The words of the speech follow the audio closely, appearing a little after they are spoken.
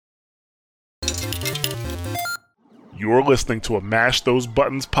You're listening to a Mash Those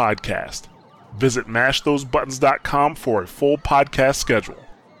Buttons podcast. Visit mashthosebuttons.com for a full podcast schedule.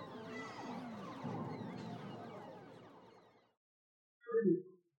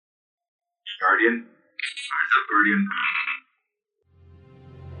 Guardian? Rise up, Guardian.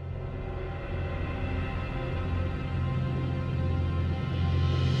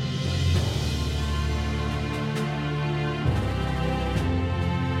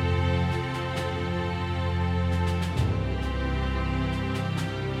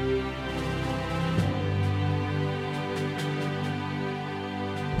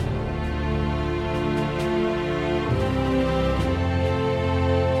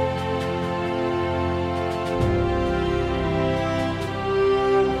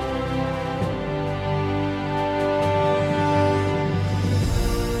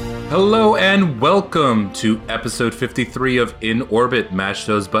 Hello and welcome to episode 53 of In Orbit, Mash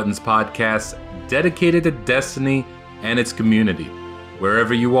Those Buttons podcast, dedicated to Destiny and its community.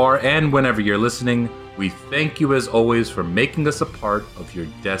 Wherever you are and whenever you're listening, we thank you as always for making us a part of your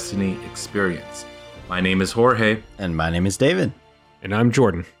Destiny experience. My name is Jorge. And my name is David. And I'm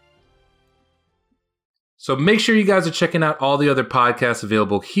Jordan. So make sure you guys are checking out all the other podcasts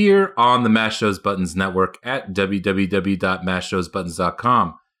available here on the Mash Those Buttons network at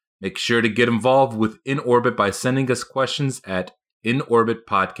www.mashthosebuttons.com. Make sure to get involved with In Orbit by sending us questions at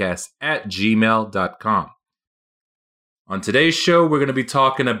inorbitpodcast@gmail.com. On today's show, we're going to be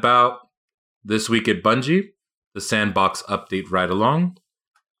talking about this week at Bungie, the Sandbox update right along.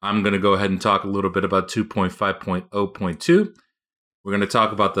 I'm going to go ahead and talk a little bit about 2.5.0.2. We're going to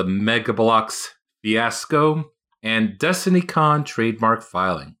talk about the Mega Bloks fiasco and DestinyCon trademark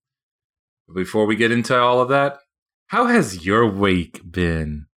filing. But before we get into all of that, how has your week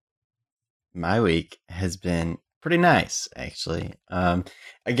been? My week has been pretty nice, actually.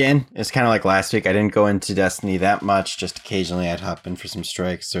 Again, it's kind of like last week. I didn't go into Destiny that much. Just occasionally I'd hop in for some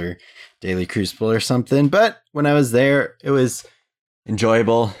strikes or daily Crucible or something. But when I was there, it was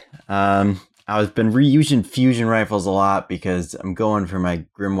enjoyable. I've been reusing fusion rifles a lot because I'm going for my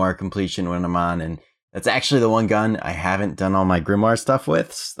Grimoire completion when I'm on. And that's actually the one gun I haven't done all my Grimoire stuff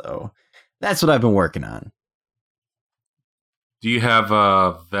with. So that's what I've been working on. Do you have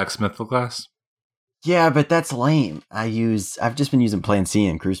Vex Mythoclast? Yeah, but that's lame. I've just been using Plan C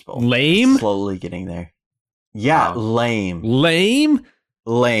and Crucible. Lame? Slowly getting there. Yeah, lame. Lame?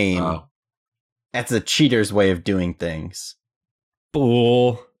 Lame. Oh. That's a cheater's way of doing things.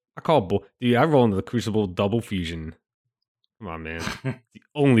 Bull. I call bull. Dude, I roll into the Crucible double fusion. Come on, man. It's the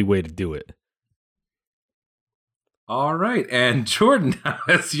only way to do it. All right. And Jordan, how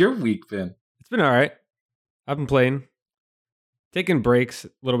has your week been? It's been all right. I've been playing. Taking breaks a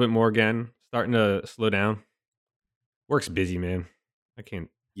little bit more again. Starting to slow down. Work's busy, man. I can't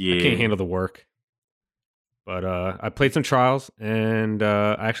handle the work. But I played some trials and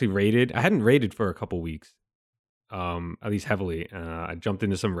I actually raided. I hadn't raided for a couple weeks. At least heavily. I jumped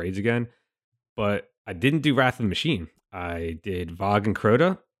into some raids again. But I didn't do Wrath of the Machine. I did Vogue and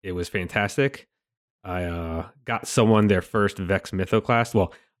Crota. It was fantastic. I got someone their first Vex Mythoclast.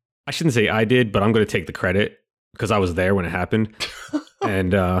 Well, I shouldn't say I did, but I'm going to take the credit because I was there when it happened.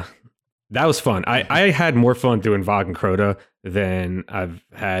 And that was fun. I had more fun doing Vogue and Crota than I've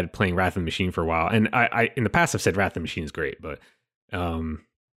had playing Wrath of the Machine for a while. And I in the past I've said Wrath of the Machine is great, but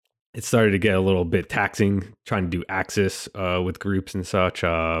it started to get a little bit taxing trying to do Axis with groups and such,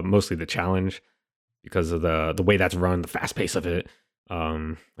 mostly the challenge because of the way that's run, the fast pace of it.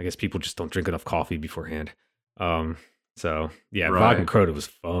 I guess people just don't drink enough coffee beforehand. So yeah, right. Vogue and Crota was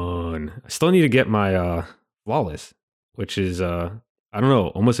fun. I still need to get my Flawless, which is I don't know,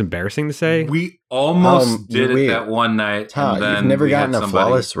 almost embarrassing to say. We almost did it that one night. And then you've never gotten a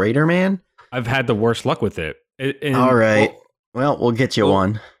Flawless Raider, man? I've had the worst luck with it. All right. Well, we'll get you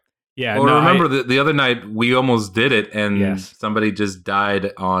one. Yeah. Well, remember the other night we almost did it and somebody just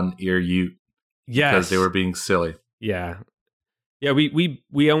died on Ear Ute. Yes. Because they were being silly. Yeah. Yeah,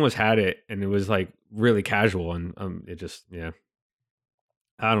 we almost had it and it was like really casual and it just, yeah.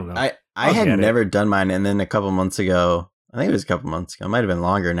 I don't know. I had never done mine, and then a couple months ago, I think it was a couple months ago, it might have been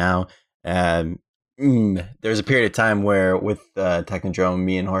longer now. There was a period of time where with Technodrome,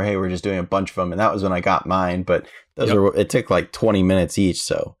 me and Jorge were just doing a bunch of them, and that was when I got mine. But those it took like 20 minutes each,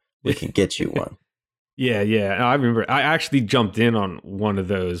 so we can get you one. Yeah. I remember I actually jumped in on one of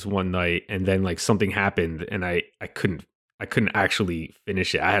those one night, and then like something happened, and I couldn't actually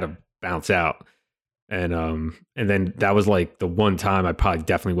finish it. I had to bounce out. And then that was like the one time I probably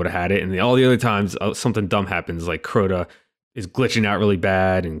definitely would have had it. And all the other times something dumb happens, like Crota is glitching out really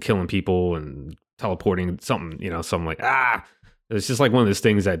bad and killing people and teleporting something, so I'm like, It's just like one of those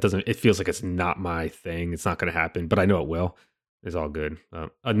things that it feels like it's not my thing. It's not going to happen, but I know it will. It's all good.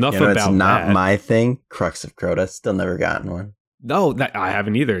 Enough about it's not that. my thing. Crux of Crota. Still never gotten one. No, I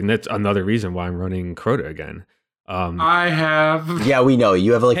haven't either. And that's another reason why I'm running Crota again. I have. Yeah, we know.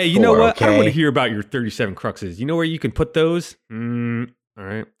 You have like hey, 4, you know what? okay? I don't want to hear about your 37 Cruxes. You know where you can put those? All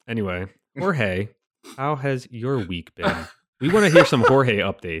right. Anyway, Jorge, how has your week been? We want to hear some Jorge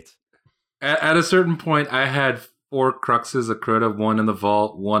updates. At a certain point, I had 4 Cruxes of Crota, 1 in the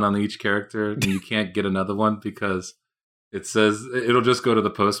vault, 1 on each character, and you can't get another one because it says it'll just go to the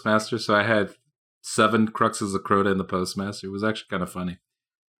Postmaster. So I had 7 Cruxes of Crota in the Postmaster. It was actually kind of funny.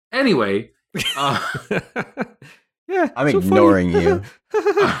 Anyway. Yeah, I'm ignoring you.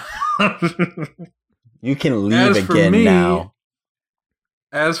 You can leave again now.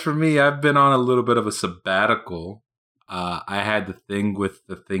 As for me, I've been on a little bit of a sabbatical. I had the thing with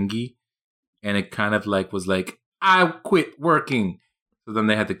the thingy, and it kind of was like, I quit working. So then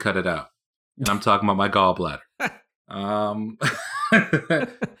they had to cut it out. And I'm talking about my gallbladder.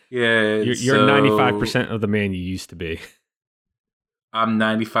 Yeah. You're 95% of the man you used to be. I'm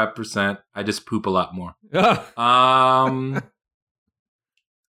 95%. I just poop a lot more.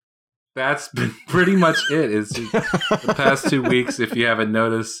 That's been pretty much it. It's the past 2 weeks, if you haven't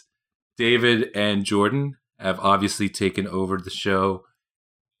noticed, David and Jordan have obviously taken over the show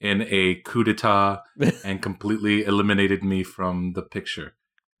in a coup d'etat and completely eliminated me from the picture.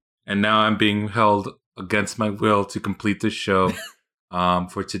 And now I'm being held against my will to complete this show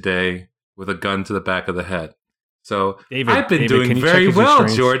for today with a gun to the back of the head. So I've been doing very well,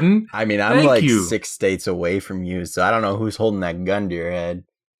 Jordan. I mean, I'm like 6 states away from you, so I don't know who's holding that gun to your head.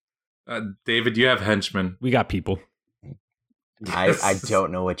 David, you have henchmen. We got people. I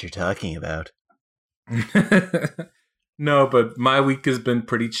don't know what you're talking about. No, but my week has been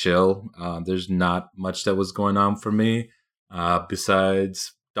pretty chill. There's not much that was going on for me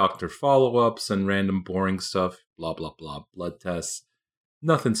besides doctor follow-ups and random boring stuff, blah, blah, blah, blood tests.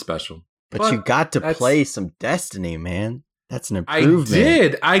 Nothing special. But you got to play some Destiny, man. That's an improvement. I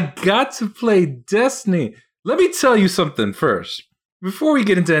did. I got to play Destiny. Let me tell you something first. Before we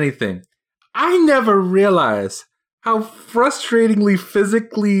get into anything, I never realized how frustratingly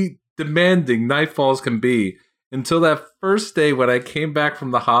physically demanding Nightfalls can be until that first day when I came back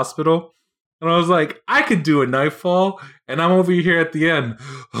from the hospital. And I was like, I could do a Nightfall, and I'm over here at the end.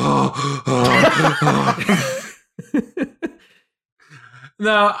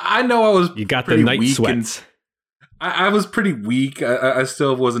 Now, I know I was You got the night sweats. I was pretty weak. I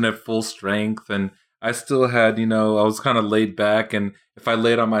still wasn't at full strength, and I still had, I was kind of laid back, and if I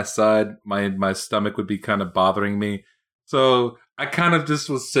laid on my side, my stomach would be kind of bothering me. So I kind of just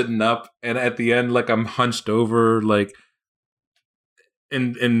was sitting up, and at the end, I'm hunched over,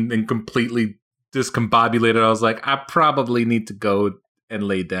 and completely discombobulated. I was like, I probably need to go and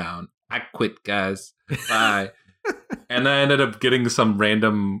lay down. I quit, guys. Bye. And I ended up getting some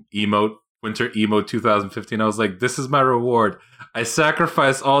random emote, Winter Emote 2015. I was like, this is my reward. I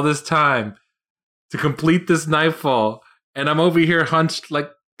sacrificed all this time to complete this Nightfall, and I'm over here hunched like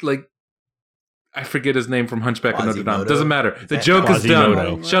I forget his name from Hunchback of Notre Dame. Doesn't matter. The joke is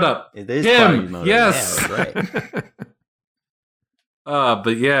done. Shut up. It is him. Yes. Yeah, right.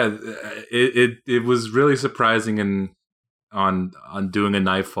 But yeah, it was really surprising on doing a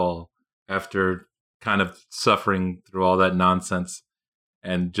Nightfall after kind of suffering through all that nonsense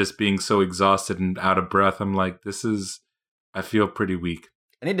and just being so exhausted and out of breath. I'm like, I feel pretty weak.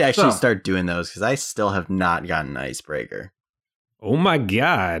 I need to actually start doing those because I still have not gotten Icebreaker. Oh my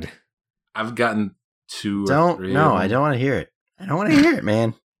God. I've gotten 2 or 3. No, I don't want to hear it. I don't want to hear it,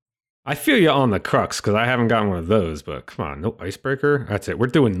 man. I feel you on the Crux because I haven't gotten one of those, but come on, no Icebreaker. That's it. We're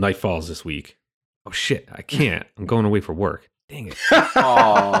doing Nightfalls this week. Oh shit, I can't. I'm going away for work. Dang it.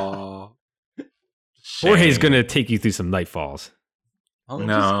 Aww. Jorge's going to take you through some Nightfalls.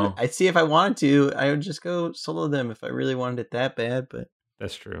 No. I'd see if I wanted to. I would just go solo them if I really wanted it that bad, but...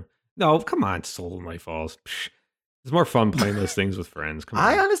 That's true. No, come on, solo Nightfalls. Psh, it's more fun playing those things with friends. Come on.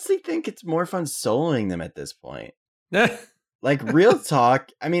 I honestly think it's more fun soloing them at this point. Real talk.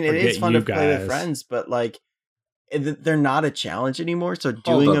 I mean, it is fun to play with friends, but they're not a challenge anymore. So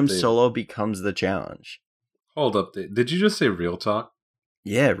doing them solo becomes the challenge. Hold up. Did you just say real talk?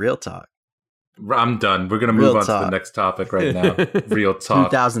 Yeah, real talk. I'm done. We're going to move on to the next topic right now. Real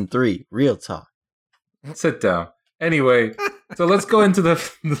talk. 2003. Real talk. Sit down. Anyway, so let's go into the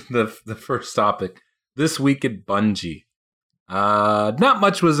first topic. This week at Bungie. Not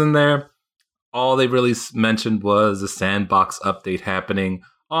much was in there. All they really mentioned was the Sandbox update happening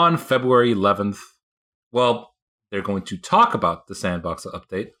on February 11th. Well, they're going to talk about the Sandbox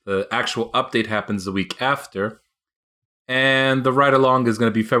update. The actual update happens the week after. And the ride along is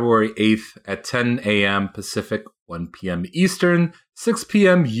going to be February 8th at 10 a.m. Pacific, 1 p.m. Eastern, 6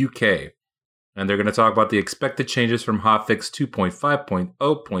 p.m. UK. And they're going to talk about the expected changes from hotfix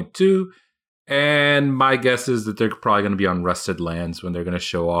 2.5.0.2. And my guess is that they're probably going to be on Rusted Lands when they're going to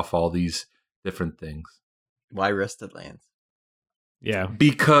show off all these different things. Why Rusted Lands? Yeah.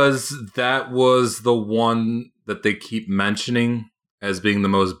 Because that was the one that they keep mentioning as being the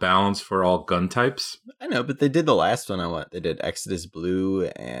most balanced for all gun types. I know, but they did the last one on what? They did Exodus Blue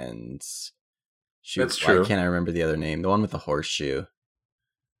and... Shoot, That's true. Why can't I remember the other name? The one with the horseshoe.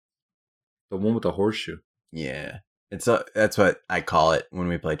 The one with the horseshoe. Yeah. That's what I call it when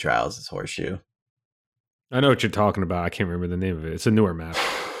we play Trials, is horseshoe. I know what you're talking about. I can't remember the name of it. It's a newer map.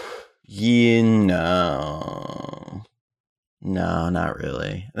 You know. No, not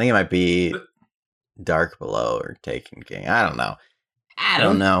really. I think it might be Dark Below or Taken King. I don't know.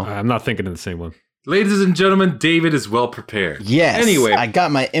 I'm not thinking of the same one. Ladies and gentlemen, David is well prepared. Yes. Anyway. I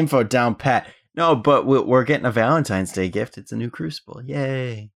got my info down pat. No, but we're getting a Valentine's Day gift. It's a new Crucible.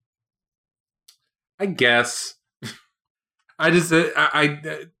 Yay. I guess. I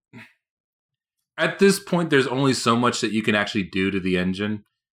at this point, there's only so much that you can actually do to the engine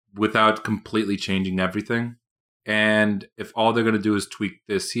without completely changing everything. And if all they're going to do is tweak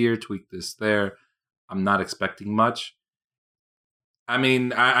this here, tweak this there, I'm not expecting much. I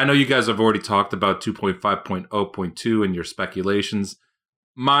mean, I know you guys have already talked about 2.5.0.2 and your speculations.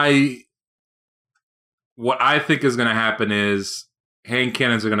 What I think is going to happen is hand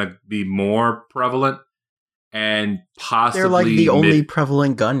cannons are going to be more prevalent and possibly... They're like the only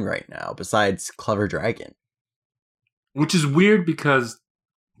prevalent gun right now, besides Clever Dragon. Which is weird because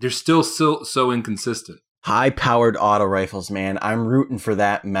they're still so inconsistent. High-powered auto rifles, man. I'm rooting for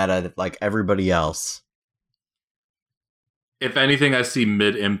that meta like everybody else. If anything, I see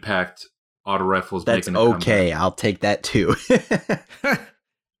mid-impact auto rifles making a comeback. That's okay. I'll take that too.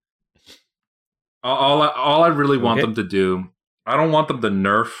 all I really want them to do, I don't want them to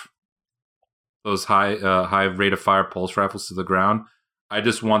nerf those high rate of fire pulse rifles to the ground. I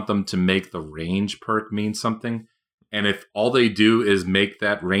just want them to make the range perk mean something. And if all they do is make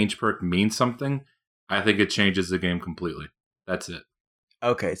that range perk mean something, I think it changes the game completely. That's it.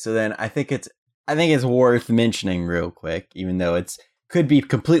 Okay, so then I think it's worth mentioning real quick, even though it's could be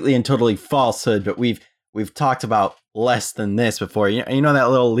completely and totally falsehood, but we've talked about less than this before. You know that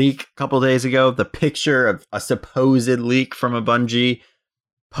little leak a couple days ago, the picture of a supposed leak from a Bungie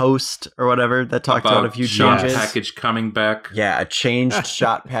post or whatever that talked about a few changes. Package coming back. Yeah, a changed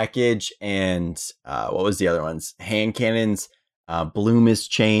shot package, and what was the other ones? Hand cannons. Bloom is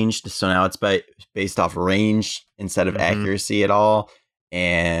changed, so now it's based off range instead of accuracy at all.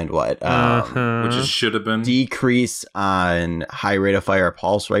 And what? Which it should have been. Decrease on high rate of fire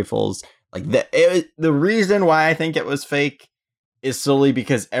pulse rifles. Like the reason why I think it was fake is solely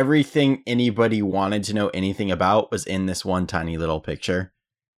because everything anybody wanted to know anything about was in this one tiny little picture.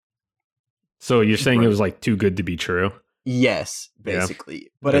 So you're saying it was like too good to be true? Yes, basically. Yeah.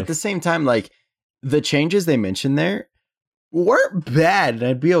 But at the same time, like the changes they mentioned there weren't bad, and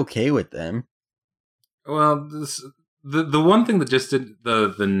I'd be okay with them. Well, the one thing that just did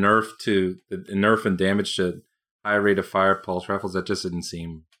the nerf and damage to high rate of fire pulse rifles, that just didn't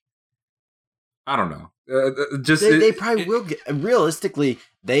seem. I don't know. They probably will get. Realistically,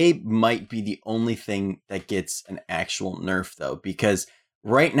 they might be the only thing that gets an actual nerf though, because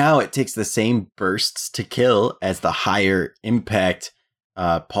right now it takes the same bursts to kill as the higher impact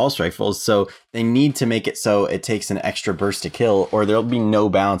pulse rifles, so they need to make it so it takes an extra burst to kill, or there'll be no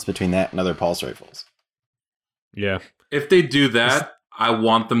balance between that and other pulse rifles. Yeah. If they do that, I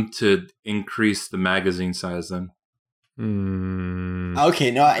want them to increase the magazine size then.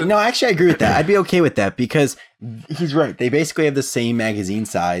 Okay, no, actually I agree with that. I'd be okay with that because he's right. They basically have the same magazine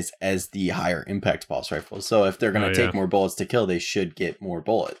size as the higher impact pulse rifles. So if they're going to take more bullets to kill, they should get more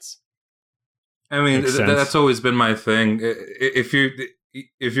bullets. I mean, that's always been my thing. If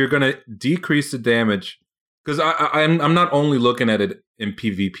you're going to decrease the damage, because I'm not only looking at it in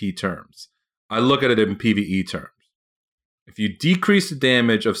PvP terms, I look at it in PvE terms. If you decrease the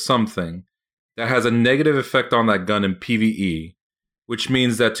damage of something, that has a negative effect on that gun in PvE, which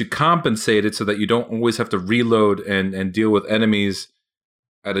means that to compensate it so that you don't always have to reload and deal with enemies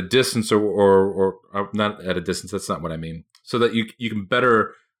at a distance or not at a distance, that's not what I mean. So that you can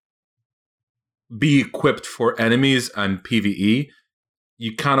better be equipped for enemies on PvE,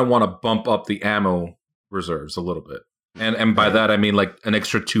 you kind of want to bump up the ammo reserves a little bit. And by that I mean like an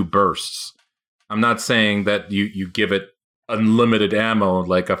extra 2 bursts. I'm not saying that you give it unlimited ammo,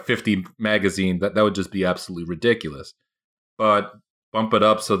 like a 50 magazine. That would just be absolutely ridiculous. But bump it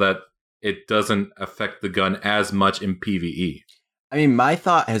up so that it doesn't affect the gun as much in PvE. I mean, my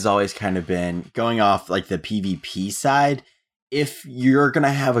thought has always kind of been going off like the PvP side. If you're going to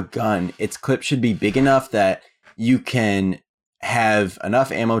have a gun, its clip should be big enough that you can have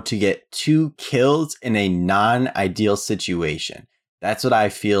enough ammo to get 2 kills in a non-ideal situation. That's what I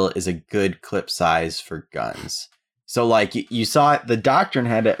feel is a good clip size for guns. So like you saw it, the Doctrine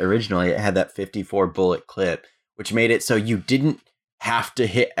had it originally, it had that 54 bullet clip, which made it so you didn't have to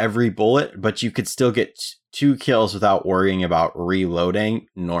hit every bullet, but you could still get 2 kills without worrying about reloading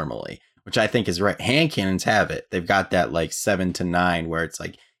normally, which I think is right. Hand cannons have it. They've got that like 7 to 9 where it's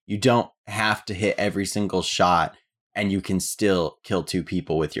like you don't have to hit every single shot and you can still kill 2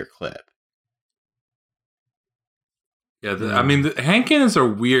 people with your clip. Yeah, I mean, the hand cannons are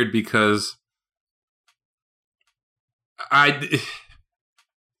weird because this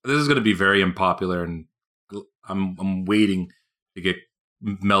is going to be very unpopular, and I'm waiting to get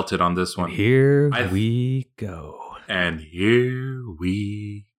melted on this one. Here we go. And here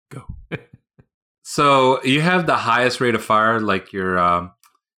we go. So you have the highest rate of fire, like your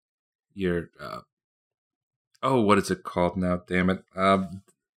what is it called now? Damn it,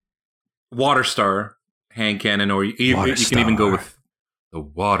 Water Star hand cannon, or you can even go with the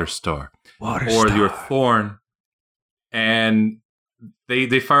Water Star, your Thorn, and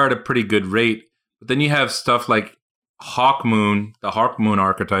they fire at a pretty good rate. But then you have stuff like Hawkmoon, the Hawkmoon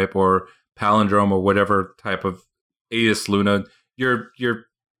archetype, or Palindrome, or whatever type of Aetus Luna. Your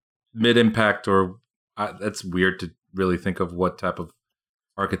mid impact, or that's weird to really think of what type of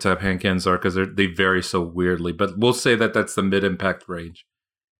archetype hand cannons are because they vary so weirdly. But we'll say that that's the mid impact range.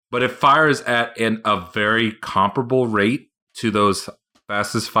 But it fires at a very comparable rate to those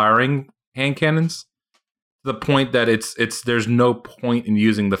fastest firing hand cannons, to the point that there's no point in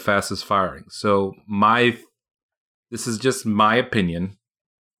using the fastest firing. So this is just my opinion.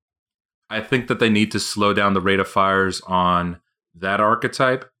 I think that they need to slow down the rate of fires on that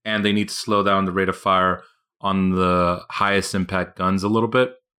archetype, and they need to slow down the rate of fire on the highest impact guns a little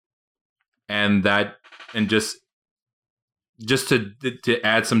bit, and just to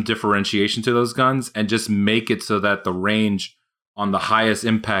add some differentiation to those guns, and just make it so that the range on the highest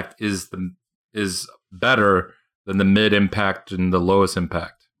impact is better than the mid impact and the lowest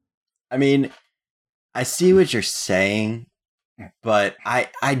impact. I mean, I see what you're saying, but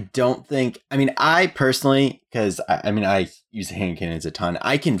I don't think, I mean, I personally, because I use hand cannons a ton,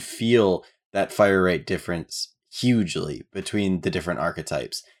 I can feel that fire rate difference hugely between the different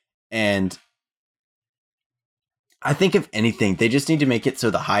archetypes. And I think if anything, they just need to make it so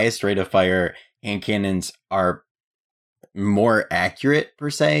the highest rate of fire hand cannons are more accurate, per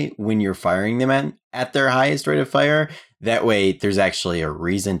se, when you're firing them at their highest rate of fire. That way there's actually a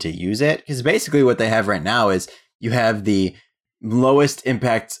reason to use it. Because basically what they have right now is you have the lowest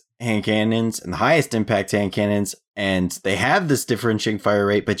impact hand cannons and the highest impact hand cannons, and they have this differentiating fire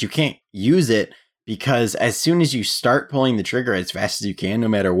rate, but you can't use it because as soon as you start pulling the trigger as fast as you can, no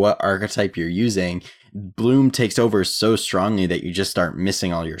matter what archetype you're using, Bloom takes over so strongly that you just start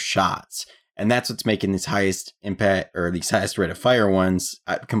missing all your shots. And that's what's making these highest impact or these highest rate of fire ones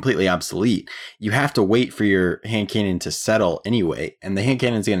completely obsolete. You have to wait for your hand cannon to settle anyway. And the hand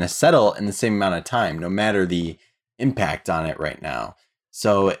cannon's going to settle in the same amount of time, no matter the impact on it right now.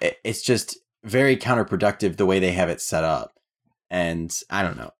 So it's just very counterproductive the way they have it set up. And I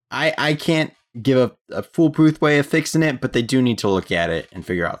don't know. I can't give a foolproof way of fixing it, but they do need to look at it and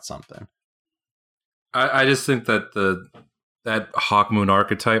figure out something. I just think that that Hawkmoon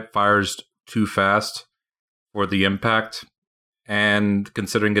archetype fires too fast for the impact, and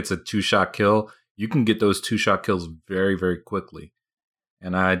considering it's a 2-shot kill, you can get those 2-shot kills very, very quickly.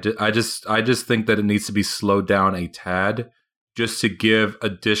 And I just think that it needs to be slowed down a tad, just to give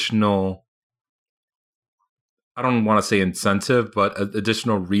additional, I don't want to say incentive, but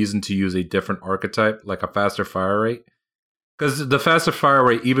additional reason to use a different archetype, like a faster fire rate. Because the faster fire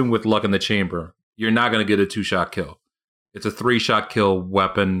rate, even with Luck in the Chamber, you're not going to get a 2-shot kill. It's a 3-shot kill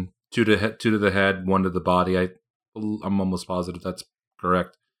weapon, 2 to the head, 1 to the body. I'm almost positive that's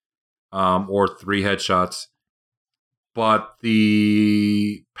correct. Or 3 headshots. But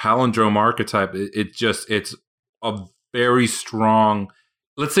the Palindrome archetype, it's a very strong.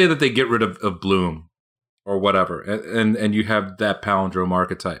 Let's say that they get rid of Bloom or whatever, and you have that Palindrome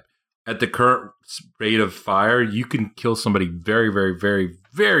archetype. At the current rate of fire, you can kill somebody very, very, very,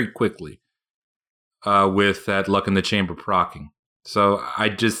 very quickly with that Luck in the Chamber proccing. So I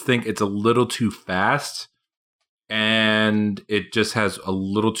just think it's a little too fast, and it just has a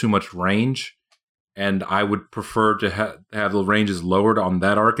little too much range. And I would prefer to have the ranges lowered on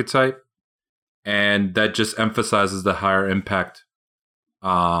that archetype, and that just emphasizes the higher impact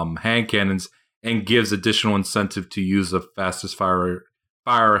hand cannons and gives additional incentive to use the fastest fire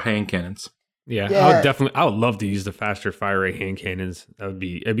hand cannons. Yeah, I would love to use the faster fire rate hand cannons. It'd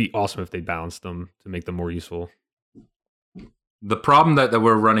be awesome if they balanced them to make them more useful. The problem that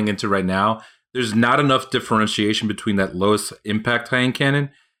we're running into right now, there's not enough differentiation between that lowest impact hand cannon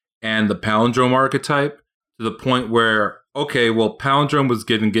and the palindrome archetype to the point where, okay, well, palindrome was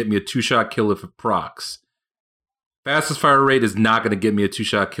going to get me a 2-shot kill if it procs. Fastest fire rate is not going to get me a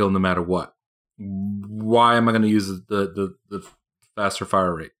 2-shot kill no matter what. Why am I going to use the faster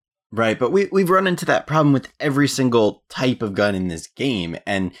fire rate? Right, but we've run into that problem with every single type of gun in this game.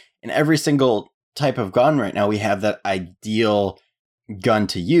 And in every single type of gun right now, we have that ideal gun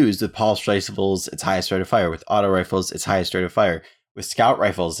to use. With pulse rifles, its highest rate of fire. With auto rifles, its highest rate of fire. With scout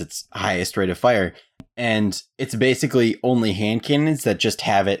rifles, its highest rate of fire. And it's basically only hand cannons that just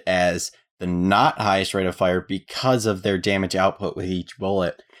have it as the not highest rate of fire because of their damage output with each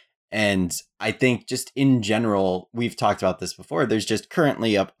bullet. And I think just in general, we've talked about this before, there's just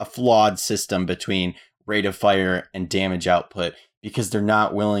currently a flawed system between rate of fire and damage output because they're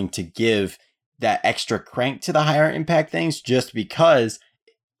not willing to give that extra crank to the higher impact things just because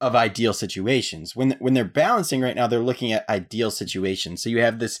of ideal situations. When they're balancing right now, they're looking at ideal situations. So you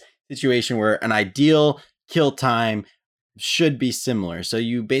have this situation where an ideal kill time should be similar. So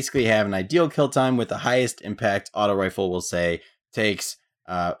you basically have an ideal kill time with the highest impact auto rifle, we'll say, takes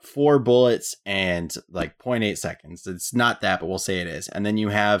 4 bullets and like 0.8 seconds. It's not that, but we'll say it is. And then you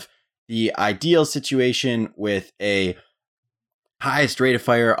have the ideal situation with a highest rate of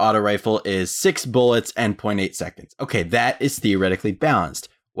fire auto rifle is 6 bullets and 0.8 seconds. Okay, that is theoretically balanced.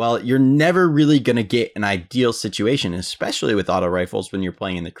 Well, you're never really going to get an ideal situation, especially with auto rifles when you're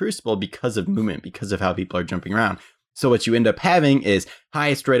playing in the Crucible because of movement, because of how people are jumping around. So what you end up having is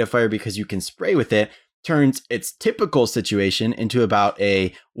highest rate of fire because you can spray with it, turns its typical situation into about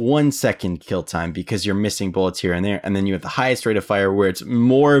a 1 second kill time because you're missing bullets here and there. And then you have the highest rate of fire where it's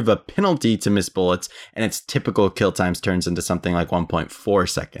more of a penalty to miss bullets and its typical kill times turns into something like 1.4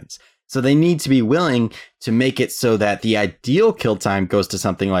 seconds. So they need to be willing to make it so that the ideal kill time goes to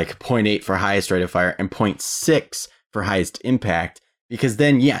something like 0.8 for highest rate of fire and 0.6 for highest impact. Because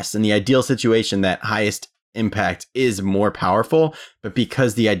then, yes, in the ideal situation, that highest impact is more powerful, but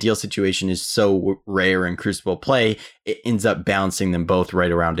because the ideal situation is so rare in Crucible play, it ends up balancing them both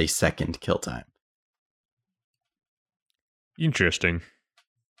right around a second kill time. Interesting.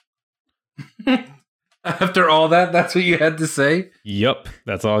 After all that, that's what you had to say? Yep,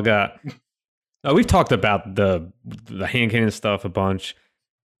 that's all I got. We've talked about the hand cannon stuff a bunch,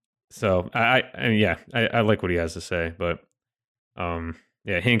 so I like what he has to say, but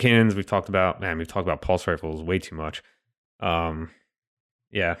yeah, hand cannons we've talked about. Man, we've talked about pulse rifles way too much.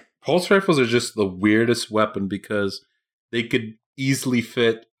 Yeah. Pulse rifles are just the weirdest weapon because they could easily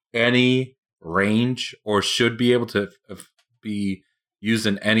fit any range or should be able to be used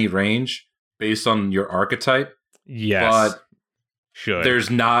in any range based on your archetype. Yes. But there's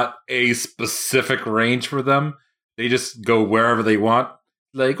not a specific range for them. They just go wherever they want.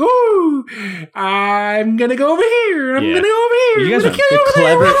 Like, ooh, I'm gonna go over here. I'm gonna go over here. You guys are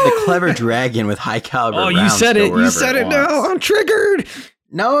the clever dragon with high caliber rounds. Oh, you said it. You said it. No, I'm triggered.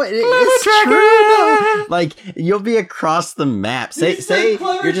 No, it's true though. Like you'll be across the map. Say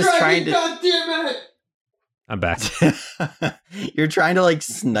you're just trying to. God damn it! I'm back. You're trying to like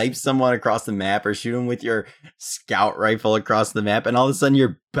snipe someone across the map or shoot them with your scout rifle across the map, and all of a sudden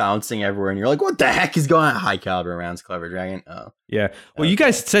you're bouncing everywhere, and you're like, "What the heck is going on?" High caliber rounds, clever dragon. Oh, yeah. Well, you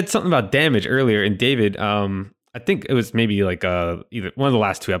guys said something about damage earlier, and David, I think it was maybe like either one of the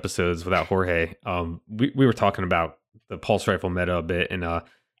last 2 episodes without Jorge. We were talking about the pulse rifle meta a bit, and I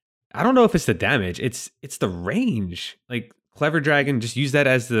don't know if it's the damage, it's the range. Like Clever Dragon, just use that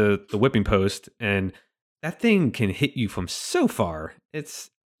as the whipping post, and that thing can hit you from so far.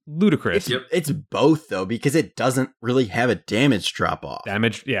 It's ludicrous. It's both though, because it doesn't really have a damage drop off.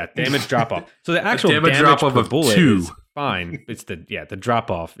 Damage drop off. So the actual damage drop off of bullet 2 is fine. It's the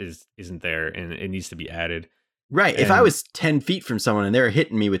drop off isn't there, and it needs to be added. Right. If I was 10 feet from someone and they were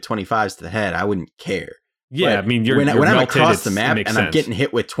hitting me with 25s to the head, I wouldn't care. Yeah, but I mean, when melted, I'm across the map and sense. I'm getting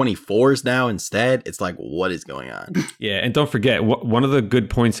hit with 24s now instead, it's like, what is going on? Yeah, and don't forget, one of the good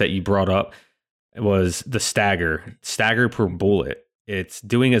points that you brought up was the stagger per bullet. It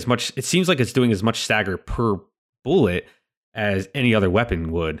seems like it's doing as much stagger per bullet as any other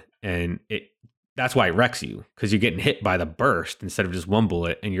weapon would, and that's why it wrecks you, because you're getting hit by the burst instead of just one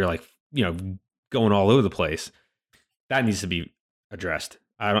bullet, and you're like, going all over the place. That needs to be addressed.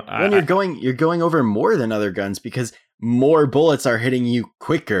 You're going over more than other guns because more bullets are hitting you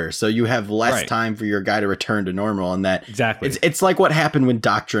quicker, so you have less time for your guy to return to normal. And that exactly, it's like what happened when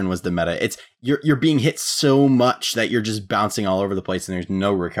Doctrine was the meta. It's you're being hit so much that you're just bouncing all over the place, and there's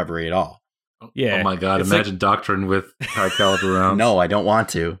no recovery at all. Yeah. Oh my god! Imagine Doctrine with high caliber rounds. No, I don't want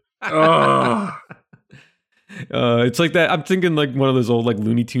to. Oh. It's like that. I'm thinking like one of those old like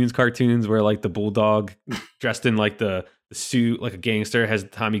Looney Tunes cartoons where like the bulldog dressed in like the suit, like a gangster, has a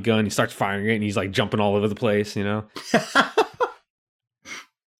Tommy gun. He starts firing it, and he's like jumping all over the place. You know,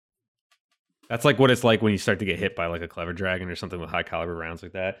 that's like what it's like when you start to get hit by like a Clever Dragon or something with high caliber rounds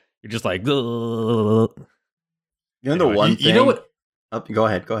like that. You're just like, ugh. You know the one thing. You know what? Oh, go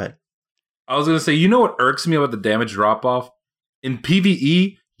ahead. I was gonna say, you know what irks me about the damage drop off in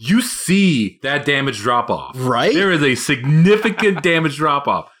PvE? You see that damage drop off, right? There is a significant damage drop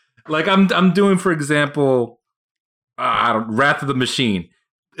off. Like I'm doing, for example, Wrath of the Machine.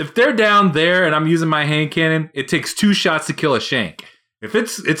 If they're down there and I'm using my hand cannon, it takes 2 shots to kill a Shank. If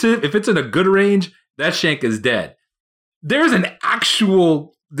it's in a good range, that Shank is dead. There's an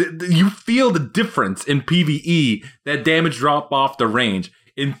actual. You feel the difference in PvE, that damage drop off the range.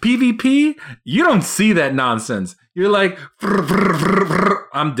 In PvP, you don't see that nonsense. You're like,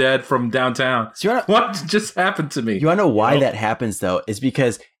 I'm dead from downtown. So what just happened to me? You want to know why that happens, though? Is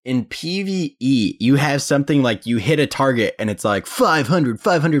because in PvE, you have something like you hit a target and it's like 500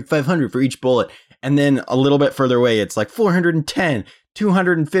 for each bullet. And then a little bit further away, it's like 410,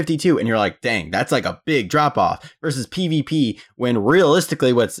 252. And you're like, dang, that's like a big drop off. Versus PvP, when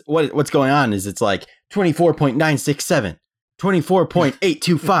realistically what's going on is it's like 24.967.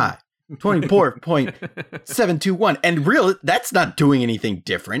 24.825, 24.721, and that's not doing anything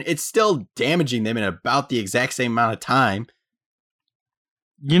different. It's still damaging them in about the exact same amount of time.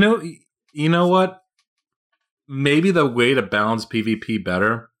 You know what? Maybe the way to balance PvP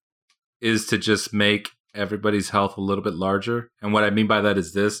better is to just make everybody's health a little bit larger. And what I mean by that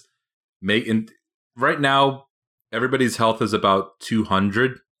is this: right now, everybody's health is about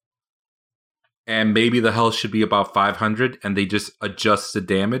 200. And maybe the health should be about 500, and they just adjust the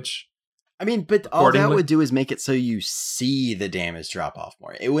damage. I mean, but all that would do is make it so you see the damage drop off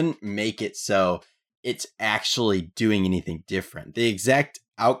more. It wouldn't make it so it's actually doing anything different. The exact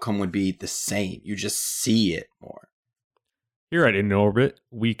outcome would be the same. You just see it more. Here at In Orbit,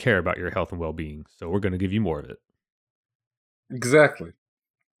 we care about your health and well-being, so we're going to give you more of it. Exactly.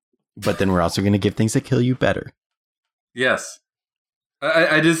 But then we're also going to give things that kill you better. Yes.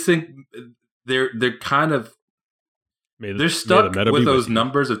 I just think they're kind of they're stuck with those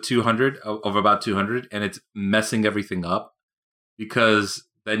numbers of 200 of about 200, and it's messing everything up because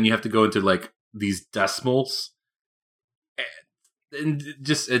then you have to go into like these decimals, and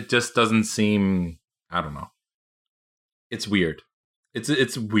it just doesn't seem. I don't know. It's weird.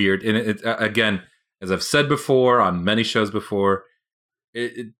 It's weird, and it again, as I've said before on many shows before,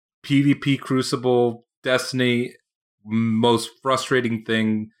 PvP, Crucible, Destiny, most frustrating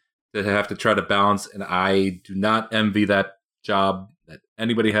thing that have to try to balance, and I do not envy that job that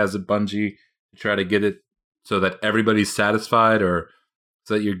anybody has at Bungie to try to get it so that everybody's satisfied, or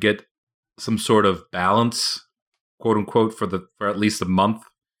so that you get some sort of balance, quote unquote, for at least a month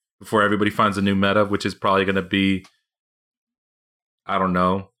before everybody finds a new meta, which is probably going to be, I don't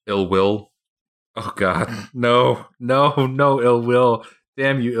know, Ill Will. Oh God, no, Ill Will.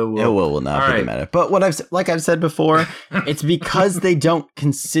 Damn you, Ill Will. Ill Will not be the meta. But like I've said before, it's because they don't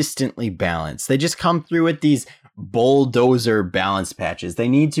consistently balance. They just come through with these bulldozer balance patches. They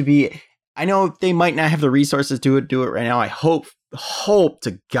need to be. I know they might not have the resources to do it right now. I hope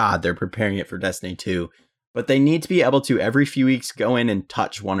to God they're preparing it for Destiny 2. But they need to be able to every few weeks go in and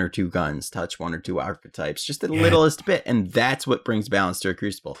touch 1 or 2 guns, touch 1 or 2 archetypes, just the littlest bit, and that's what brings balance to a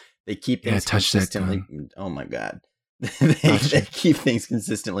Crucible. They keep things consistently. Oh my God. they keep things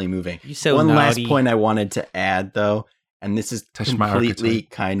consistently moving. One last point I wanted to add, though, and this is completely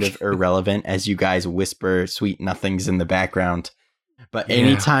kind of irrelevant as you guys whisper sweet nothings in the background. But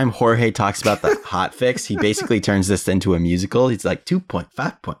anytime Jorge talks about the hotfix, he basically turns this into a musical. He's like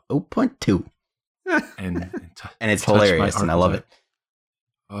 2.5.0.2. And it's hilarious, and I love it.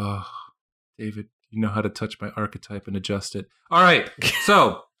 Oh, David, you know how to touch my archetype and adjust it. All right,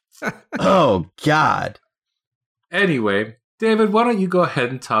 so. Oh, God. Anyway, David, why don't you go ahead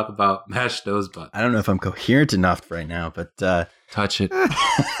and talk about Mash Those Buttons? I don't know if I'm coherent enough right now, but... touch it.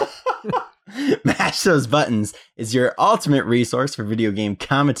 Mash Those Buttons is your ultimate resource for video game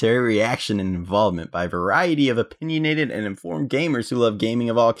commentary, reaction, and involvement by a variety of opinionated and informed gamers who love gaming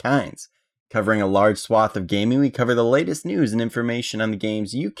of all kinds. Covering a large swath of gaming, we cover the latest news and information on the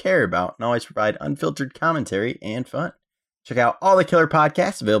games you care about and always provide unfiltered commentary and fun. Check out all the killer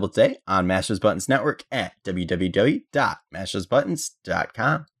podcasts available today on Mash Those Buttons Network at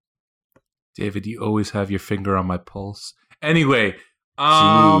www.mashthosebuttons.com. David, you always have your finger on my pulse. Anyway,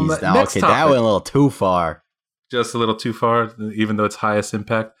 Jeez, now, next okay, topic. that went a little too far. Just a little too far, even though it's highest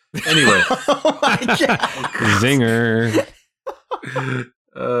impact. Anyway. Oh my God. Zinger.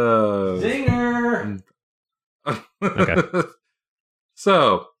 Zinger. Okay.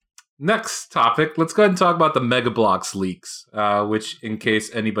 So, next topic. Let's go ahead and talk about the Mega Bloks leaks, which, in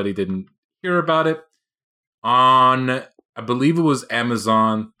case anybody didn't hear about it, on, I believe it was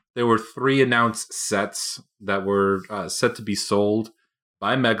Amazon, there were 3 announced sets that were set to be sold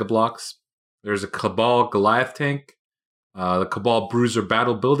by Mega Bloks. There's a Cabal Goliath tank, the Cabal Bruiser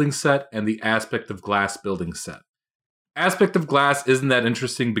Battle Building set, and the Aspect of Glass Building set. Aspect of Glass isn't that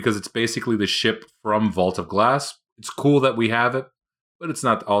interesting because it's basically the ship from Vault of Glass. It's cool that we have it, but it's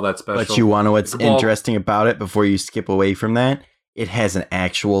not all that special. But you want to know what's Cabal- interesting about it before you skip away from that? It has an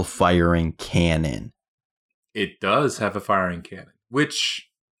actual firing cannon. It does have a firing cannon, which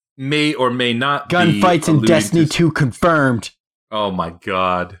may or may not be Gunfights in alluding Destiny to- 2 confirmed. Oh my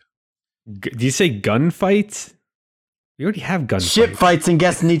god. Do you say gunfights? We already have gunfights. Ship fights in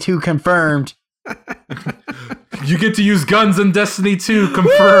Destiny 2 confirmed. You get to use guns in Destiny 2,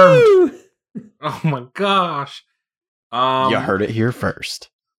 confirmed. Woo! Oh my gosh. You heard it here first.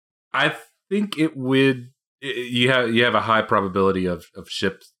 I think it would. You have a high probability of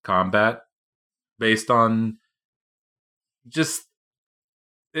ship combat based on just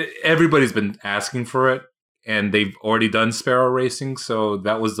everybody's been asking for it, and they've already done Sparrow Racing, so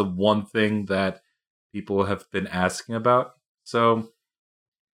that was the one thing that people have been asking about. So,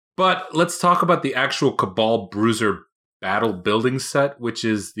 but let's talk about the actual Cabal Bruiser Battle Building set, which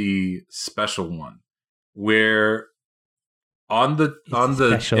is the special one, where on the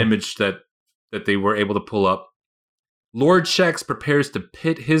special. image that they were able to pull up, Lord Shaxx prepares to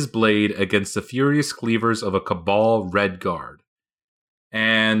pit his blade against the furious cleavers of a Cabal Red Guard.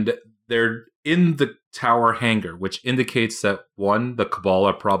 And they're in the tower hangar, which indicates that 1, the Cabal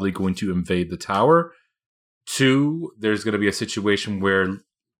are probably going to invade the tower. 2, there's going to be a situation where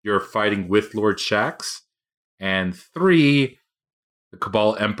you're fighting with Lord Shaxx. And 3, the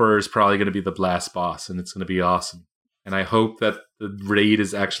Cabal Emperor is probably going to be the last boss, and it's going to be awesome. And I hope that the raid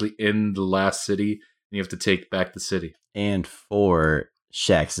is actually in the last city, and you have to take back the city. And 4,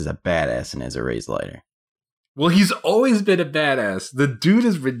 Shaxx is a badass and has a raised lighter. Well, he's always been a badass. The dude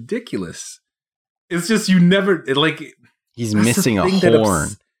is ridiculous. It's just you never He's that's the missing a thing that horn.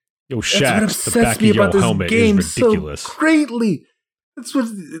 Yo, That's what Shaxx, the obsessed back me of your about this helmet game is ridiculous. so greatly. That's what,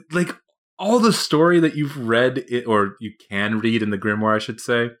 all the story that you've read, or you can read in the Grimoire, I should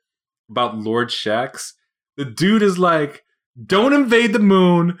say, about Lord Shaxx. The dude is like, don't invade the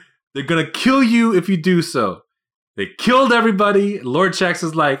moon. They're going to kill you if you do so. They killed everybody. Lord Shaxx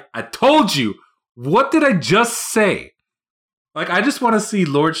is like, I told you. What did I just say? I just want to see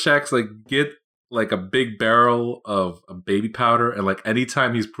Lord Shaxx get a big barrel of a baby powder, and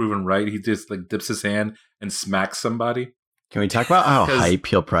anytime he's proven right, he just dips his hand and smacks somebody. Can we talk about how 'Cause- hype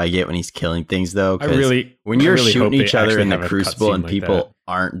he'll probably get when he's killing things, though? I really, When I you're really hope shooting they each other actually in the have a Crucible cutscene and like people that.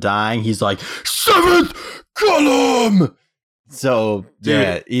 aren't dying, he's like, 7th Column! So, Dude.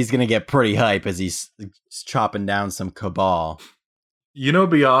 yeah, he's going to get pretty hype as he's chopping down some Cabal. You know, it'd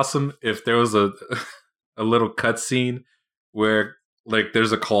be awesome if there was a little cutscene where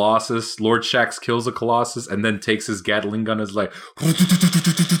there's a Colossus, Lord Shaxx kills a Colossus, and then takes his Gatling gun and is like,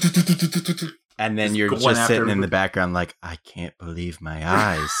 And then Just you're going just after sitting in the everybody. background like, I can't believe my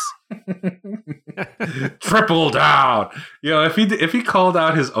eyes. triple down. If he called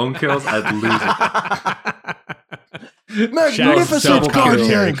out his own kills, I'd lose it. Shaxx Magnificent self-commentary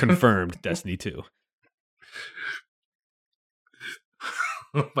Guardian! confirmed. Destiny 2.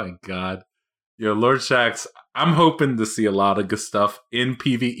 Oh my god. Lord Shaxx, I'm hoping to see a lot of good stuff in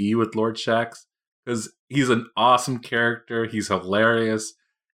PvE with Lord Shaxx, because he's an awesome character. He's hilarious.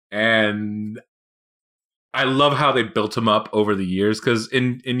 And I love how they built him up over the years, because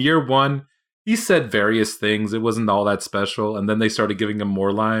in year 1, he said various things. It wasn't all that special. And then they started giving him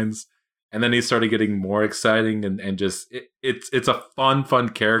more lines. And then he started getting more exciting, and just it's a fun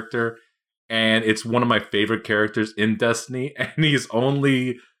character. And it's one of my favorite characters in Destiny. And he's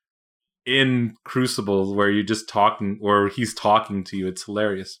only in Crucible where you're just talking, or he's talking to you. It's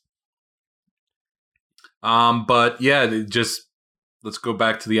hilarious. But yeah, let's go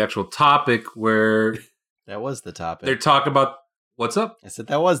back to the actual topic where That was the topic. they're talking about what's up. I said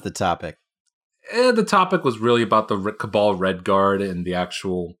that was the topic. The topic was really about the Cabal Red Guard and the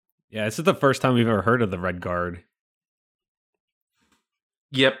actual. Yeah, this is the first time we've ever heard of the Red Guard.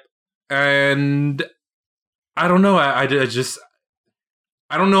 Yep. And I don't know. I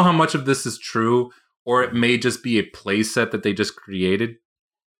don't know how much of this is true, or it may just be a playset that they just created.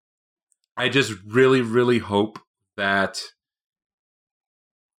 I just really, really hope that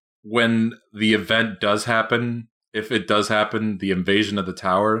when the event does happen, if it does happen, the invasion of the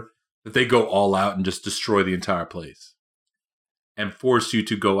tower, that they go all out and just destroy the entire place and force you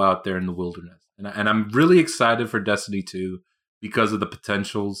to go out there in the wilderness. And I'm really excited for Destiny 2 because of the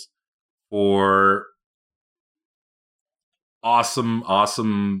potentials for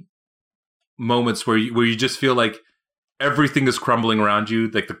awesome moments where you just feel like everything is crumbling around you.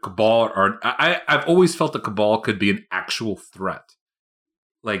 Like the Cabal I've always felt the Cabal could be an actual threat.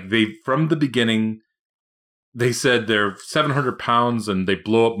 Like from the beginning, they said they're 700 pounds and they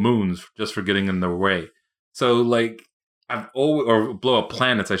blow up moons just for getting in their way. So like or blow up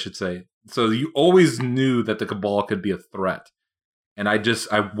planets, I should say. So you always knew that the Cabal could be a threat. And I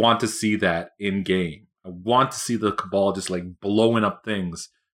want to see that in game. I want to see the Cabal just like blowing up things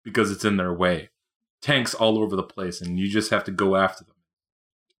because it's in their way. Tanks all over the place, and you just have to go after them.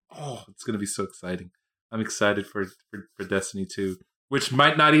 Oh, it's going to be so exciting. I'm excited for Destiny 2, which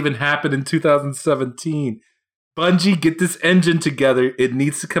might not even happen in 2017. Bungie, get this engine together. It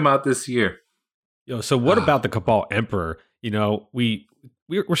needs to come out this year. Yo, so what about the Cabal Emperor? You know,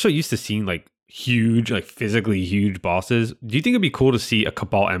 we're so used to seeing like huge, like physically huge bosses. Do you think it'd be cool to see a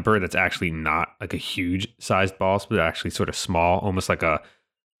Cabal Emperor that's actually not like a huge sized boss, but actually sort of small, almost like a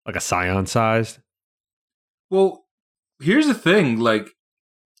Scion sized? Well, here's the thing, like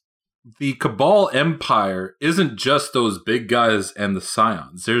the Cabal Empire isn't just those big guys and the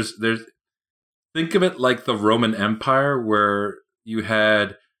Scions. There's think of it like the Roman Empire, where you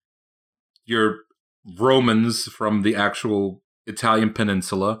had your Romans from the actual Italian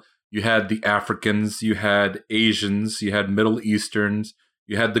peninsula, you had the Africans, you had Asians, you had Middle Easterns,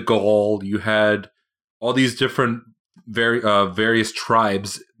 you had the Gaul, you had all these different various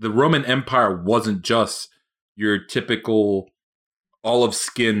tribes. The Roman Empire wasn't just your typical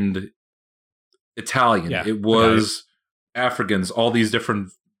olive-skinned Italian. Yeah, it was Africans, all these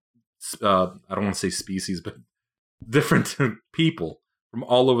different, I don't want to say species, but different people from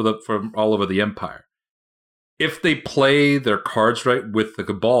all over the empire. If they play their cards right with the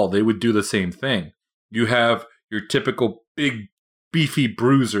Cabal, they would do the same thing. You have your typical big, beefy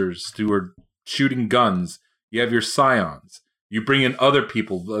bruisers who are shooting guns. You have your Scions. You bring in other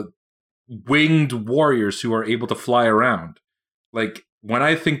people, the winged warriors who are able to fly around. Like, when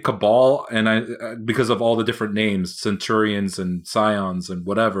I think Cabal, and because of all the different names, Centurions and Scions and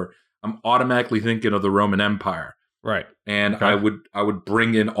whatever, I'm automatically thinking of the Roman Empire. Right. And okay. I would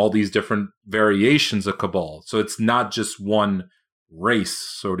bring in all these different variations of Cabal. So it's not just one race,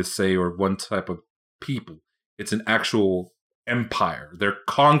 so to say, or one type of people. It's an actual empire. They're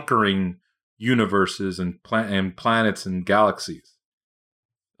conquering universes and planets and galaxies.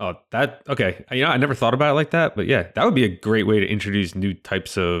 Oh, okay. You know, I never thought about it like that, but yeah, that would be a great way to introduce new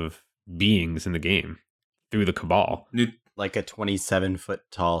types of beings in the game through the Cabal. Like a 27-foot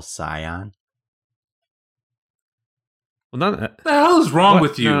tall Scion. Well, not what the hell is wrong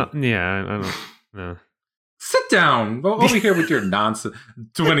with you? No, yeah, I don't know. Sit down. Go over here with your nonsense.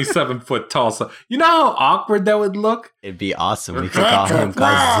 27-foot tall. You know how awkward that would look? It'd be awesome. We could call him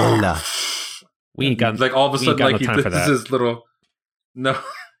Godzilla. We ain't got like all of a sudden like no he does his little no.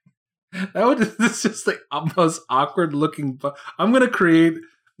 This just like almost awkward looking. I'm gonna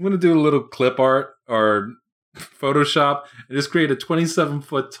do a little clip art or Photoshop and just create a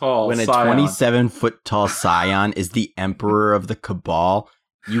 27-foot tall. When a Scion. 27-foot tall Scion is the emperor of the Cabal,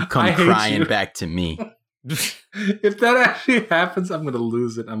 you come crying back to me. If that actually happens, I'm gonna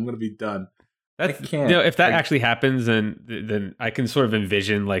lose it. I'm gonna be done. I can't. You know, if that actually happens, then I can sort of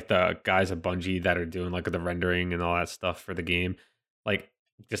envision like the guys at Bungie that are doing like the rendering and all that stuff for the game, like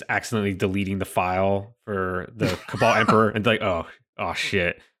just accidentally deleting the file for the Cabal Emperor and like, oh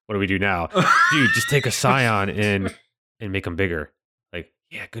shit, what do we do now? Dude, just take a Scion and make them bigger. Like,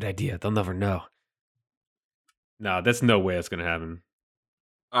 yeah, good idea. They'll never know. No, that's no way that's gonna happen.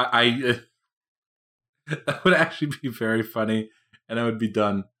 That would actually be very funny, and I would be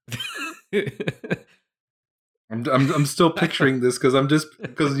done. I'm still picturing this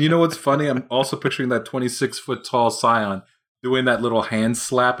because you know what's funny? I'm also picturing that 26-foot tall Scion doing that little hand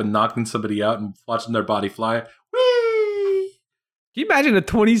slap and knocking somebody out and watching their body fly. Whee! Can you imagine a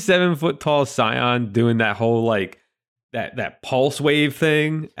 27-foot tall Scion doing that whole like that pulse wave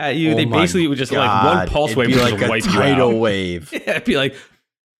thing at you? They basically would just like one pulse wave would like just wipe you out. Tidal wave. Yeah, it'd be like,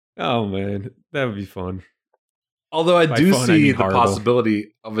 oh man, that would be fun. Although I do see the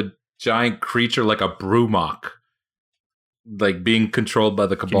possibility of a giant creature like a Brumok, like being controlled by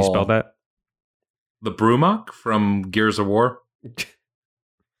the Cabal. Can you spell that? The Brumok from Gears of War?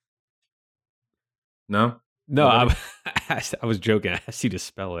 No? No, I was joking. I asked you to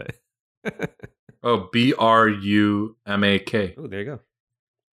spell it. Oh, Brumak. Oh, there you go.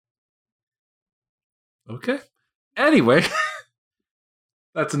 Okay. Anyway,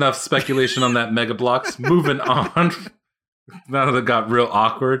 that's enough speculation on that Mega Bloks. Moving on. Now that it got real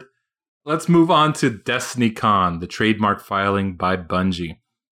awkward. Let's move on to DestinyCon, the trademark filing by Bungie.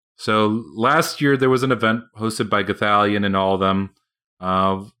 So last year there was an event hosted by Gothalion and all of them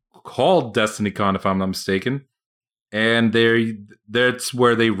called DestinyCon, if I'm not mistaken. And that's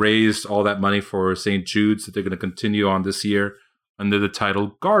where they raised all that money for St. Jude's that they're going to continue on this year under the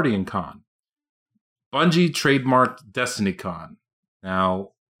title GuardianCon. Bungie trademarked DestinyCon.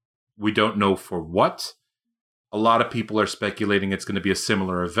 Now, we don't know for what. A lot of people are speculating it's going to be a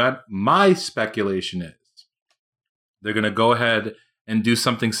similar event. My speculation is they're going to go ahead and do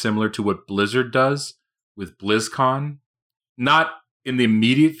something similar to what Blizzard does with BlizzCon. Not in the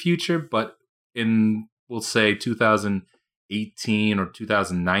immediate future, but in, we'll say, 2018 or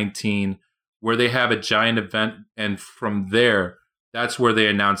 2019, where they have a giant event, and from there, that's where they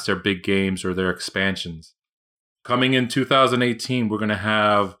announce their big games or their expansions. Coming in 2018, we're going to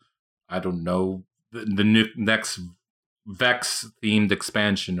have, I don't know, the next Vex-themed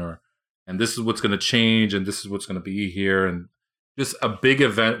expansion, and this is what's going to change, and this is what's going to be here, and just a big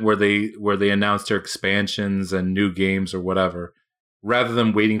event where they announce their expansions and new games or whatever. Rather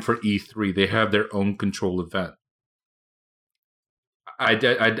than waiting for E3, they have their own control event. I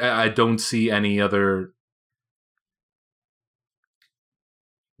don't see any other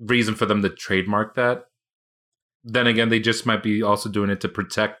reason for them to trademark that. Then again, they just might be also doing it to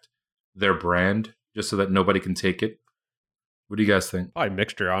protect their brand, just so that nobody can take it. What do you guys think? Probably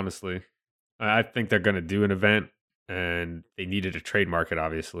mixture, honestly. I think they're going to do an event, and they needed to trademark it,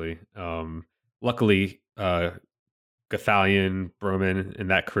 obviously. Luckily, Gothalion, Broman,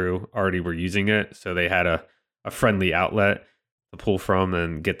 and that crew already were using it, so they had a friendly outlet to pull from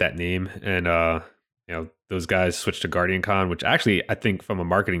and get that name. And those guys switched to GuardianCon, which actually I think from a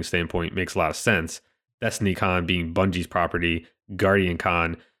marketing standpoint makes a lot of sense. DestinyCon being Bungie's property,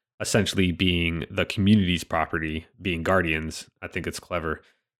 GuardianCon essentially being the community's property, being Guardians. I think it's clever.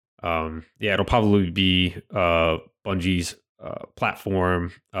 It'll probably be Bungie's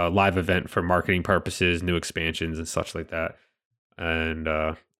platform, live event for marketing purposes, new expansions and such like that. And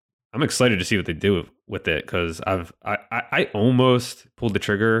I'm excited to see what they do with it, because I almost pulled the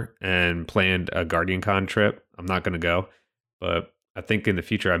trigger and planned a GuardianCon trip. I'm not going to go, but I think in the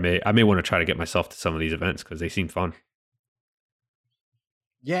future I may want to try to get myself to some of these events because they seem fun.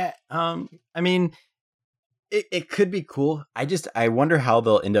 Yeah, I mean, it could be cool. I wonder how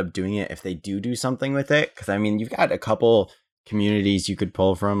they'll end up doing it if they do something with it. Because I mean, you've got a couple communities you could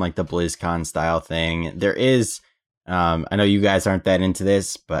pull from, like the BlizzCon style thing. There is, I know you guys aren't that into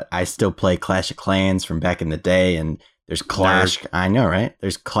this, but I still play Clash of Clans from back in the day, and there's Clash. Nerd. I know, right?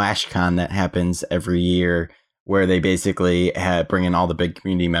 There's ClashCon that happens every year, where they basically bring in all the big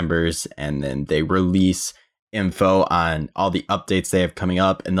community members, and then they release info on all the updates they have coming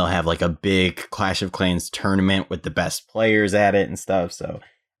up, and they'll have like a big Clash of Clans tournament with the best players at it and stuff. So,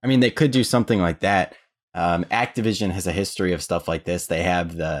 I mean, they could do something like that. Activision has a history of stuff like this. They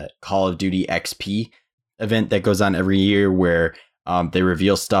have the Call of Duty XP event that goes on every year, where they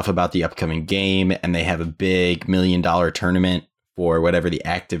reveal stuff about the upcoming game, and they have a big $1 million tournament for whatever the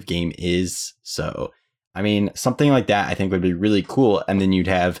active game is. So, I mean, something like that I think would be really cool. And then you'd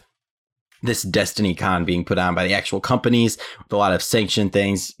have this DestinyCon being put on by the actual companies with a lot of sanctioned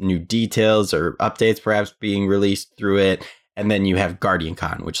things, new details or updates perhaps being released through it. And then you have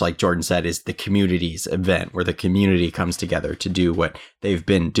GuardianCon, which, like Jordan said, is the community's event where the community comes together to do what they've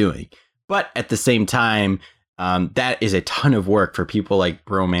been doing. But at the same time, that is a ton of work for people like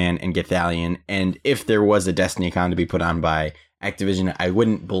Broman and Gothalion. And if there was a DestinyCon to be put on by Activision, I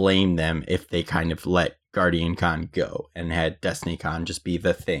wouldn't blame them if they kind of let GuardianCon go and had DestinyCon just be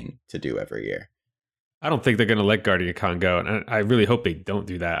the thing to do every year. I don't think they're going to let GuardianCon go, and I really hope they don't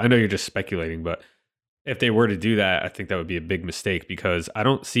do that. I know you're just speculating, but if they were to do that, I think that would be a big mistake, because I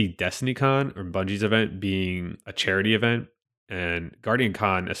don't see DestinyCon or Bungie's event being a charity event, and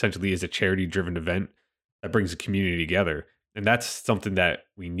GuardianCon essentially is a charity-driven event that brings the community together, and that's something that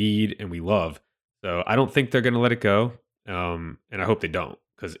we need and we love. So I don't think they're going to let it go, and I hope they don't,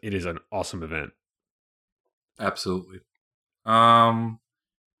 because it is an awesome event. Absolutely. I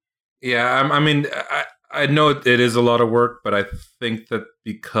mean, I know it is a lot of work, but I think that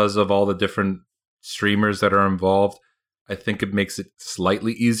because of all the different streamers that are involved, I think it makes it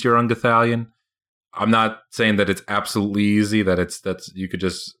slightly easier on Gothalion. I'm not saying that it's absolutely easy, that you could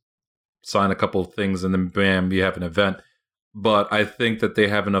just sign a couple of things, and then bam, you have an event. But I think that they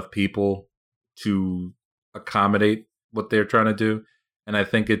have enough people to accommodate what they're trying to do, and I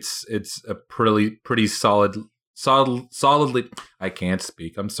think it's a pretty solidly. I can't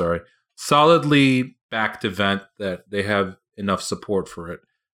speak. I'm sorry. Solidly backed event that they have enough support for it.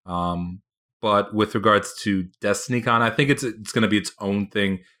 But with regards to DestinyCon, I think it's going to be its own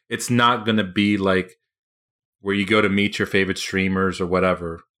thing. It's not going to be like where you go to meet your favorite streamers or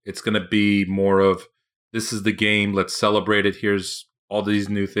whatever. It's going to be more of, this is the game. Let's celebrate it. Here's all these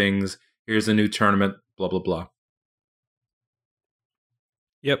new things. Here's a new tournament, blah, blah, blah.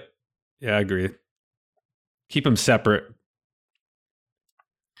 Yep. Yeah, I agree. Keep them separate.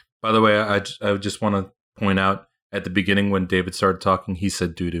 By the way, I just want to point out at the beginning when David started talking, he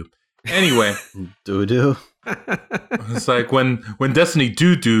said doo-doo. Anyway. Doo-doo? It's like when Destiny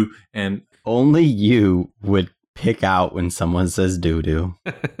doo-doo and... Only you would pick out when someone says doo-doo.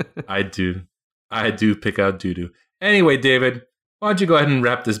 I do pick out doo-doo. Anyway, David, why don't you go ahead and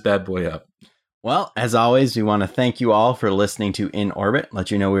wrap this bad boy up? Well, as always, we want to thank you all for listening to In Orbit.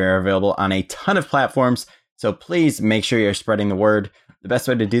 Let you know we are available on a ton of platforms, so please make sure you're spreading the word. The best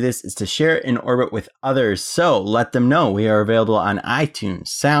way to do this is to share In Orbit with others, so let them know we are available on iTunes,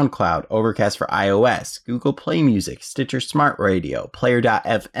 SoundCloud, Overcast for iOS, Google Play Music, Stitcher Smart Radio,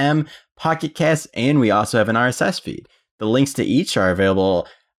 Player.fm, Pocket Cast, and we also have an RSS feed. The links to each are available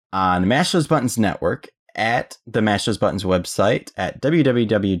on the Mash Those Buttons Network, at the Mash Those Buttons website at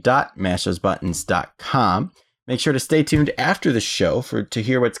www.mashthosebuttons.com. Make sure to stay tuned after the show to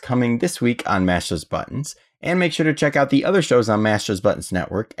hear what's coming this week on Mash Those Buttons. And make sure to check out the other shows on Mash Those Buttons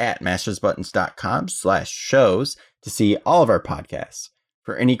Network at mashthosebuttons.com/shows to see all of our podcasts.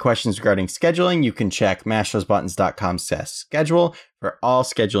 For any questions regarding scheduling, you can check mashthosebuttons.com/schedule for all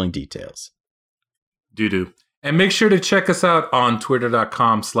scheduling details. Doo-doo. And make sure to check us out on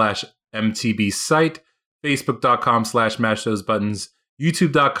twitter.com/mtbsite, facebook.com/mashthosebuttons,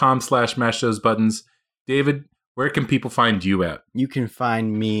 youtube.com/mashthosebuttons. David, where can people find you at? You can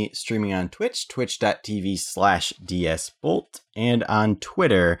find me streaming on Twitch, twitch.tv/dsbolt, and on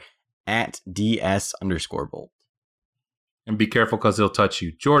Twitter at @ds_bolt. And be careful because he'll touch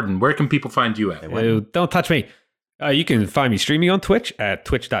you. Jordan, where can people find you at? Ew, don't touch me. You can find me streaming on Twitch at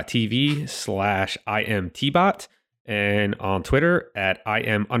twitch.tv/imtbot and on Twitter at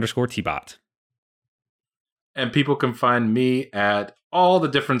im_tbot. And people can find me at all the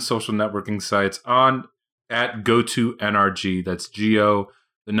different social networking sites at GoToNRG. That's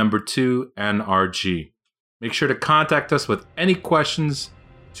GO2NRG. Make sure to contact us with any questions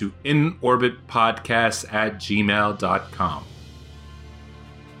to inorbitpodcasts@gmail.com.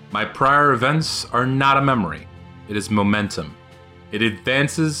 My prior events are not a memory. It is momentum. It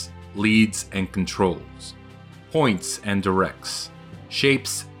advances, leads, and controls. Points and directs.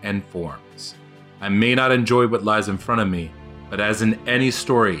 Shapes and forms. I may not enjoy what lies in front of me, but as in any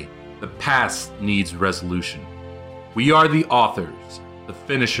story, the past needs resolution. We are the authors, the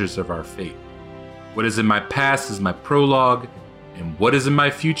finishers of our fate. What is in my past is my prologue, and what is in my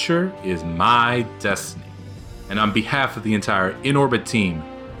future is my destiny. And on behalf of the entire In Orbit team,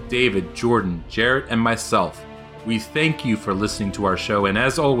 David, Jordan, Jarrett, and myself, we thank you for listening to our show, and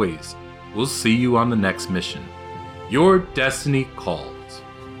as always, we'll see you on the next mission. Your destiny calls.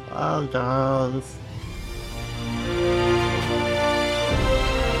 Oh, guys.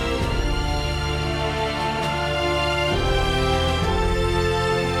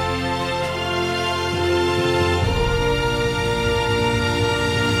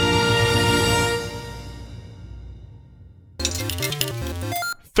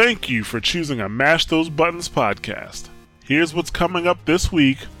 Thank you for choosing a Mash Those Buttons podcast. Here's what's coming up this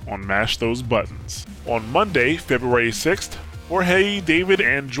week on Mash Those Buttons. On Monday, February 6th, Jorge, David,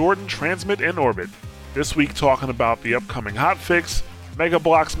 and Jordan transmit In Orbit. This week talking about the upcoming hotfix, Mega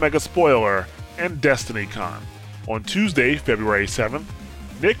Bloks Mega Spoiler, and DestinyCon. On Tuesday, February 7th,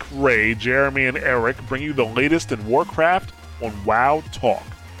 Nick, Ray, Jeremy, and Eric bring you the latest in Warcraft on WoW Talk.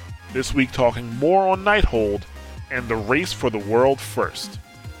 This week talking more on Nighthold and the race for the world first.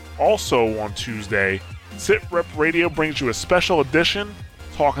 Also on Tuesday, SitRep Radio brings you a special edition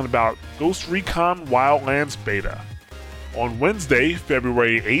talking about Ghost Recon Wildlands Beta. On Wednesday,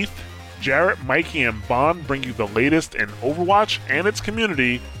 February 8th, Jarrett, Mikey, and Bond bring you the latest in Overwatch and its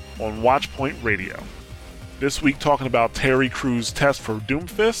community on Watchpoint Radio. This week talking about Terry Crews' test for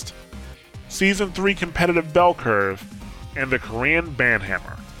Doomfist, Season 3 competitive bell curve, and the Korean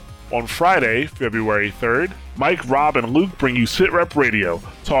Banhammer. On Friday, February 3rd, Mike, Rob, and Luke bring you SitRep Radio,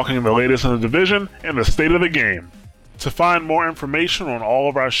 talking the latest in the division and the state of the game. To find more information on all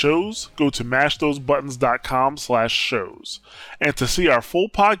of our shows, go to mashthosebuttons.com/shows. And to see our full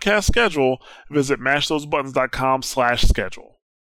podcast schedule, visit mashthosebuttons.com/schedule.